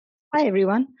Hi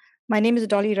everyone, my name is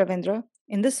Dolly Ravindra.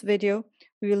 In this video,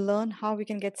 we will learn how we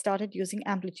can get started using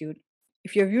Amplitude.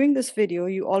 If you're viewing this video,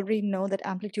 you already know that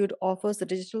Amplitude offers the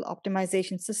digital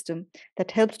optimization system that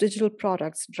helps digital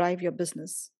products drive your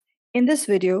business. In this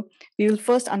video, we will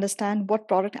first understand what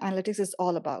product analytics is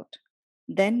all about.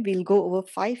 Then we'll go over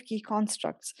 5 key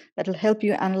constructs that will help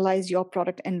you analyze your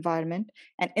product environment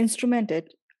and instrument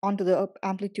it onto the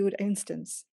Amplitude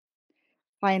instance.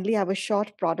 Finally, I have a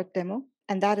short product demo,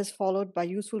 and that is followed by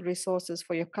useful resources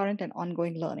for your current and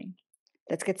ongoing learning.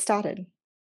 Let's get started.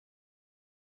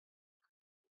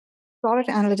 Product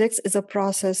analytics is a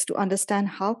process to understand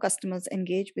how customers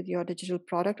engage with your digital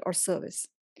product or service.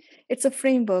 It's a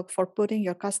framework for putting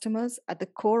your customers at the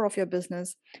core of your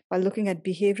business by looking at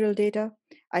behavioral data,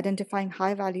 identifying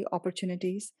high value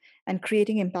opportunities, and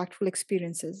creating impactful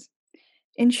experiences.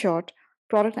 In short,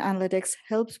 product analytics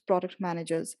helps product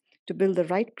managers to build the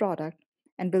right product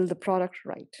and build the product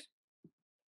right.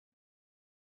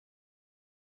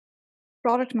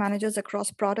 Product managers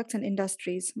across products and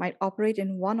industries might operate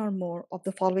in one or more of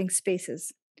the following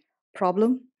spaces: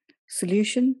 problem,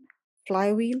 solution,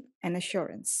 flywheel, and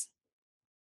assurance.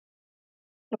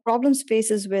 The problem space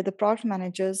is where the product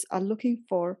managers are looking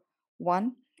for: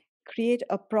 one, create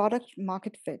a product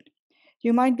market fit.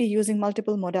 You might be using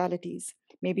multiple modalities.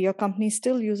 Maybe your company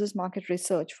still uses market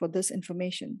research for this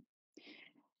information.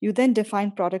 You then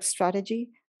define product strategy,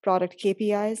 product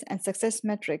KPIs, and success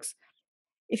metrics.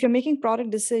 If you're making product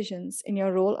decisions in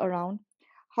your role around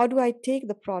how do I take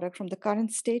the product from the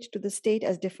current state to the state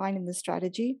as defined in the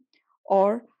strategy,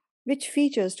 or which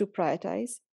features to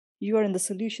prioritize, you are in the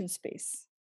solution space.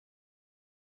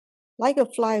 Like a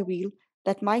flywheel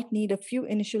that might need a few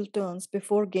initial turns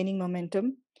before gaining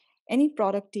momentum, any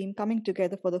product team coming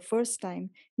together for the first time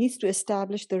needs to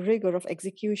establish the rigor of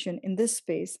execution in this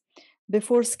space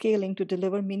before scaling to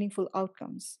deliver meaningful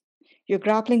outcomes. You're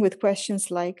grappling with questions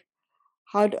like,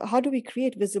 how do we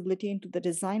create visibility into the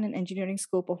design and engineering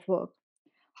scope of work?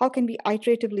 How can we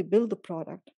iteratively build the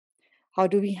product? How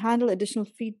do we handle additional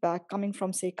feedback coming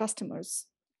from, say, customers?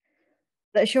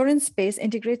 The assurance space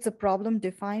integrates the problem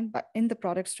defined in the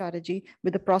product strategy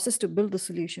with the process to build the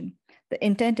solution. The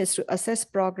intent is to assess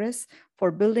progress for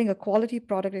building a quality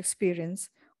product experience.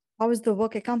 How is the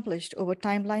work accomplished over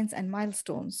timelines and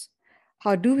milestones?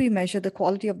 How do we measure the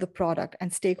quality of the product and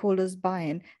stakeholders'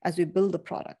 buy-in as we build the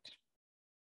product?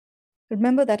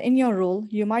 Remember that in your role,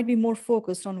 you might be more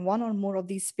focused on one or more of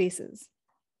these spaces.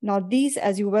 Now, these,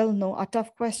 as you well know, are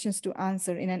tough questions to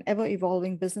answer in an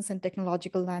ever-evolving business and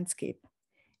technological landscape,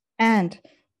 and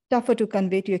tougher to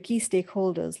convey to your key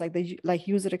stakeholders like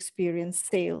user experience,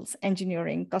 sales,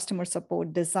 engineering, customer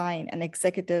support, design, and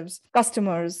executives,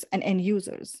 customers, and end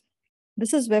users.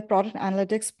 This is where product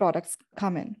analytics products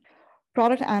come in.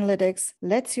 Product analytics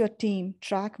lets your team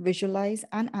track, visualize,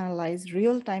 and analyze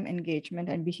real-time engagement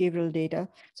and behavioral data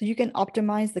so you can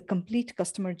optimize the complete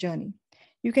customer journey.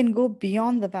 You can go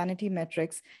beyond the vanity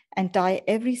metrics and tie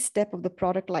every step of the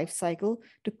product lifecycle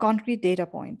to concrete data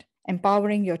point,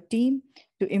 empowering your team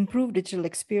to improve digital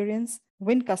experience,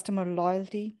 win customer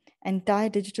loyalty, and tie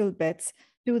digital bets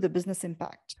to the business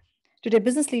impact. Today,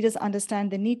 business leaders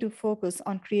understand they need to focus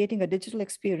on creating a digital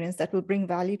experience that will bring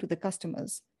value to the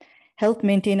customers, help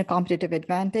maintain a competitive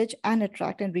advantage, and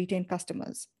attract and retain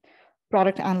customers.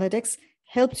 Product analytics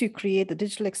helps you create the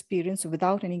digital experience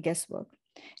without any guesswork.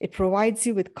 It provides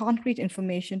you with concrete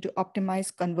information to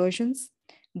optimize conversions,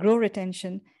 grow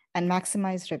retention, and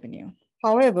maximize revenue.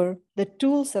 However, the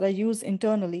tools that are used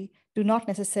internally do not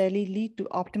necessarily lead to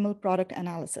optimal product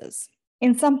analysis.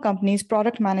 In some companies,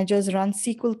 product managers run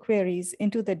SQL queries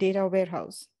into the data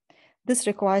warehouse. This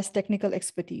requires technical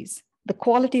expertise. The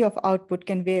quality of output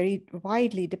can vary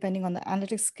widely depending on the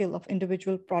analytics skill of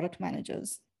individual product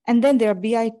managers. And then there are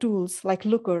BI tools like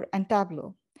Looker and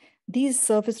Tableau. These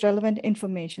surface relevant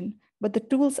information, but the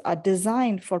tools are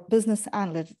designed for business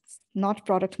analysts, not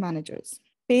product managers.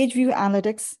 Page view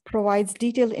analytics provides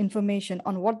detailed information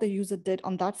on what the user did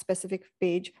on that specific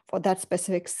page for that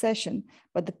specific session,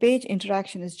 but the page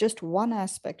interaction is just one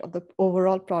aspect of the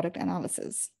overall product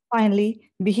analysis. Finally,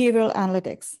 behavioral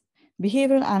analytics.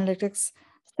 Behavioral analytics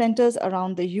centers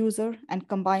around the user and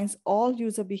combines all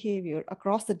user behavior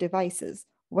across the devices,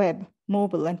 web,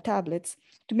 mobile, and tablets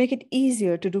to make it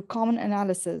easier to do common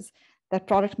analysis that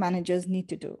product managers need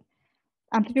to do.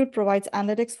 Amplitude provides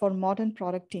analytics for modern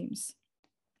product teams.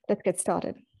 Let's get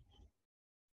started.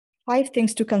 5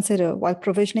 things to consider while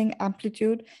provisioning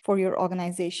Amplitude for your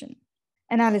organization.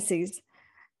 Analyses.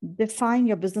 Define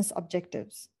your business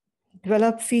objectives.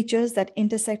 Develop features that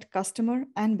intersect customer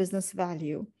and business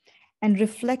value and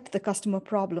reflect the customer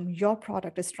problem your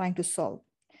product is trying to solve.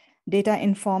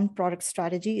 Data-informed product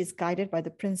strategy is guided by the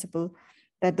principle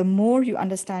that the more you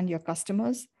understand your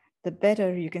customers, the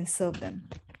better you can serve them.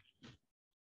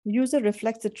 User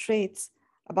reflects the traits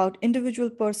about individual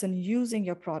person using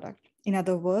your product. In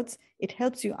other words, it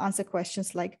helps you answer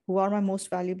questions like, who are my most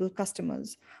valuable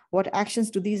customers? What actions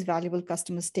do these valuable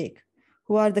customers take?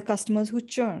 Who are the customers who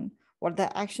churn? What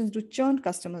the actions do churn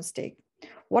customers take?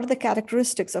 What are the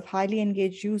characteristics of highly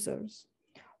engaged users?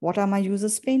 What are my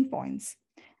users' pain points?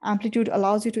 Amplitude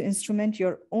allows you to instrument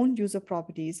your own user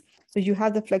properties, so you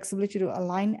have the flexibility to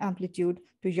align Amplitude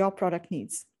to your product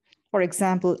needs. For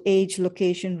example, age,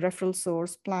 location, referral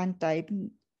source, plan type,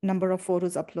 number of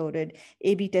photos uploaded,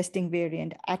 A/B testing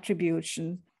variant,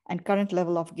 attribution, and current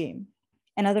level of game.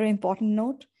 Another important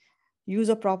note,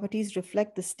 user properties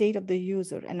reflect the state of the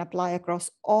user and apply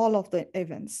across all of the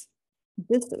events.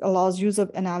 This allows user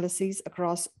analyses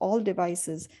across all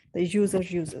devices the user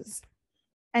uses.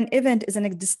 An event is a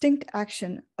distinct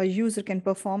action a user can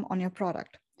perform on your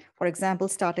product. For example,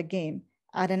 start a game,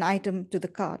 add an item to the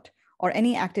cart, or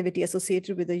any activity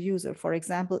associated with the user, for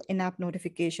example, in-app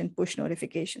notification, push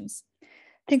notifications.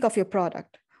 Think of your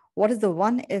product. What is the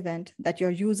one event that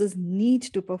your users need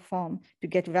to perform to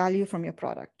get value from your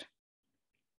product?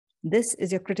 This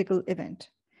is your critical event.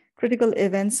 Critical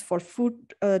events for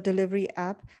food delivery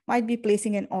app might be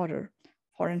placing an order.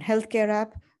 For an healthcare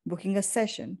app, booking a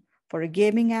session. For a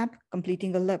gaming app,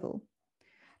 completing a level.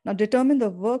 Now determine the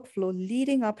workflow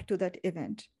leading up to that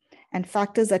event and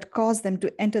factors that cause them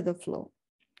to enter the flow.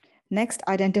 Next,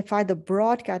 identify the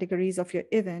broad categories of your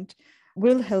event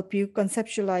will help you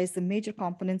conceptualize the major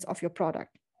components of your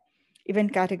product.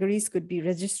 Event categories could be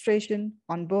registration,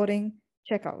 onboarding,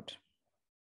 checkout.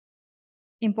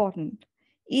 Important.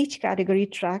 Each category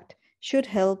tracked should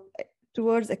help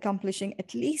towards accomplishing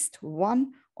at least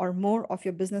one or more of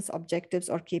your business objectives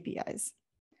or KPIs.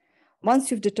 Once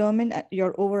you've determined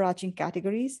your overarching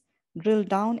categories, drill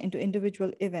down into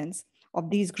individual events of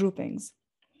these groupings.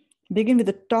 Begin with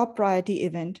the top priority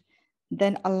event,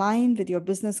 then align with your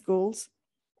business goals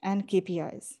and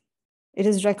KPIs. It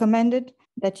is recommended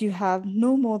that you have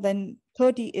no more than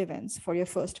 30 events for your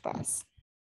first pass.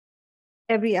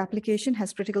 Every application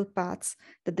has critical paths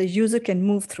that the user can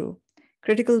move through.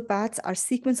 Critical paths are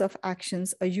sequence of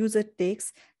actions a user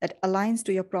takes that aligns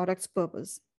to your product's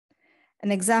purpose.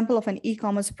 An example of an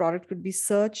e-commerce product could be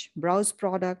search, browse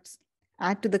products,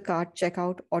 add to the cart,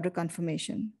 checkout, order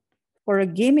confirmation. For a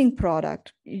gaming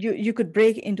product, you could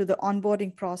break into the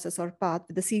onboarding process or path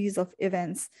with a series of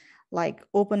events like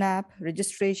open app,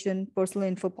 registration, personal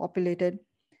info populated,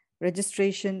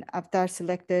 registration, avatar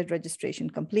selected,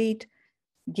 registration complete,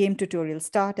 game tutorial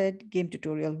started, game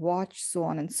tutorial watched, so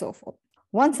on and so forth.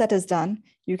 Once that is done,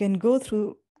 you can go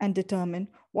through and determine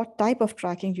what type of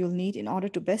tracking you'll need in order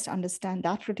to best understand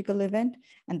that critical event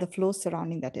and the flows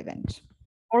surrounding that event.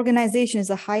 Organization is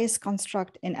the highest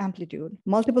construct in Amplitude.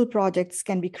 Multiple projects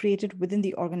can be created within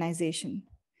the organization.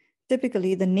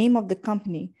 Typically, the name of the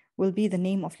company will be the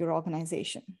name of your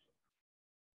organization.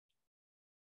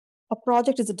 A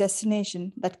project is a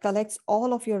destination that collects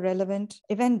all of your relevant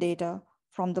event data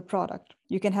from the product.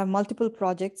 You can have multiple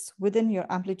projects within your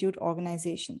Amplitude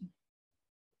organization.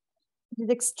 It is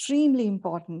extremely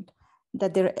important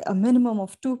that there are a minimum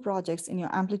of 2 projects in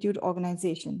your Amplitude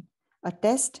organization, a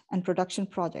test and production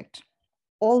project.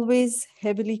 Always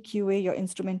heavily QA your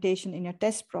instrumentation in your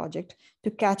test project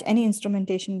to catch any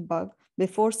instrumentation bug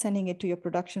before sending it to your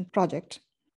production project.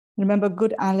 Remember,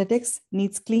 good analytics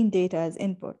needs clean data as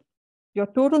input. Your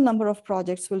total number of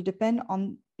projects will depend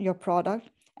on your product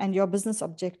and your business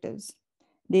objectives.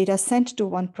 Data sent to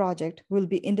one project will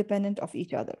be independent of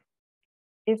each other.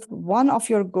 If one of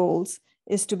your goals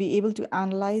is to be able to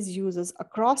analyze users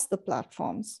across the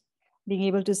platforms, being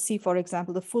able to see, for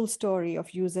example, the full story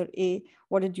of user A,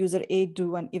 what did user A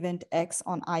do on event X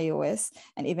on iOS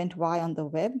and event Y on the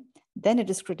web, then it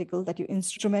is critical that you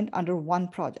instrument under one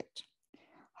project.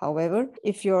 However,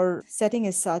 if your setting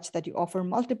is such that you offer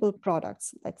multiple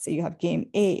products, let's say you have game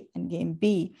A and game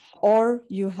B, or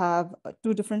you have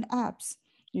 2 different apps,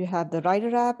 you have the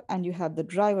rider app and you have the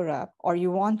driver app, or you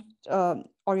want,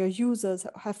 or your users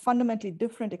have fundamentally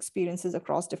different experiences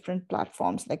across different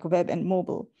platforms like web and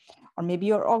mobile, or maybe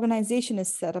your organization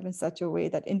is set up in such a way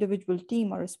that individual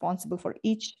teams are responsible for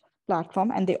each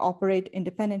platform and they operate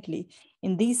independently.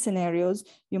 In these scenarios,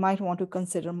 you might want to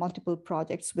consider multiple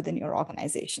projects within your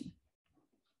organization.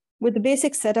 With the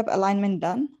basic setup alignment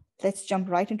done, let's jump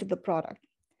right into the product.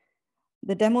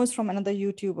 The demo is from another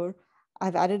YouTuber.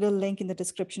 I've added a link in the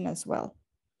description as well.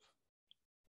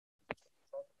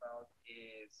 Talk about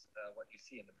is what you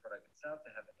see in the product itself.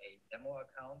 They have a demo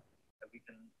account that we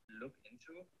can look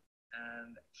into.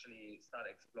 and actually start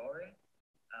exploring.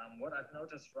 What I've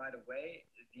noticed right away,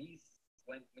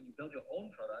 when you build your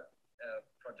own project,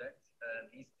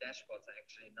 these dashboards are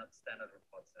actually not standard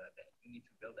reports. You need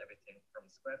to build everything from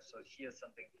scratch. So here's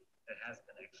something that has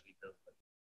been actually built.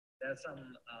 There's some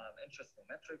interesting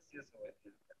metrics here. So if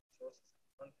you look at sources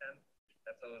and content,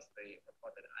 that's always the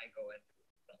report that I go into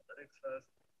analytics first.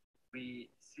 We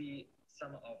see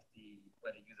some of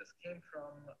where the users came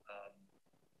from,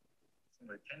 some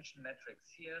retention metrics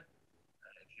here.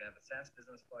 If you have a SaaS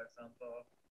business, for example,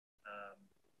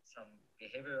 some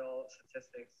behavioral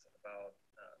statistics about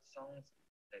songs,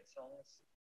 played songs.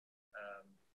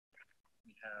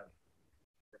 We have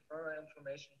referrer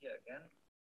information here again.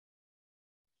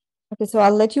 Okay, so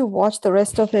I'll let you watch the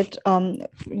rest of it,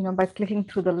 by clicking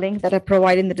through the link that I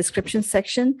provide in the description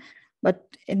section. But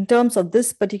in terms of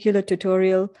this particular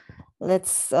tutorial,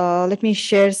 let me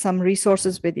share some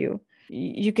resources with you.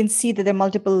 You can see that there are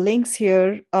multiple links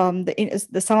here. Some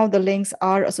of the links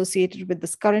are associated with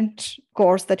this current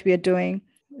course that we are doing.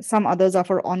 Some others are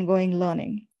for ongoing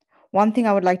learning. One thing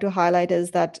I would like to highlight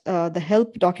is that the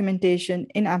help documentation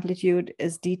in Amplitude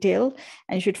is detailed,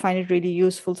 and you should find it really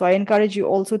useful. So I encourage you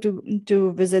also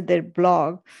to visit their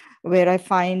blog, where I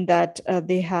find that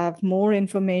they have more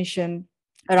information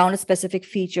around a specific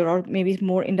feature or maybe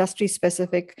more industry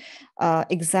specific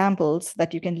examples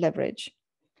that you can leverage.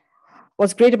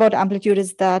 What's great about Amplitude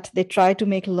is that they try to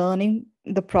make learning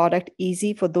the product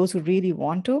easy for those who really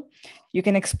want to. You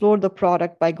can explore the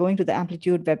product by going to the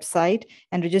Amplitude website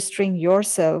and registering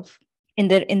yourself in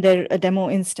their demo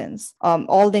instance.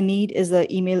 All they need is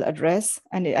an email address,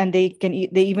 and they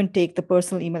even take the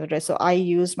personal email address. So I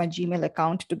used my Gmail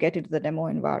account to get into the demo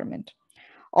environment.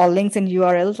 All links and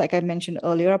URLs, like I mentioned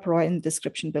earlier, are provided in the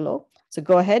description below. So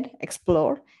go ahead,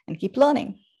 explore, and keep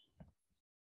learning.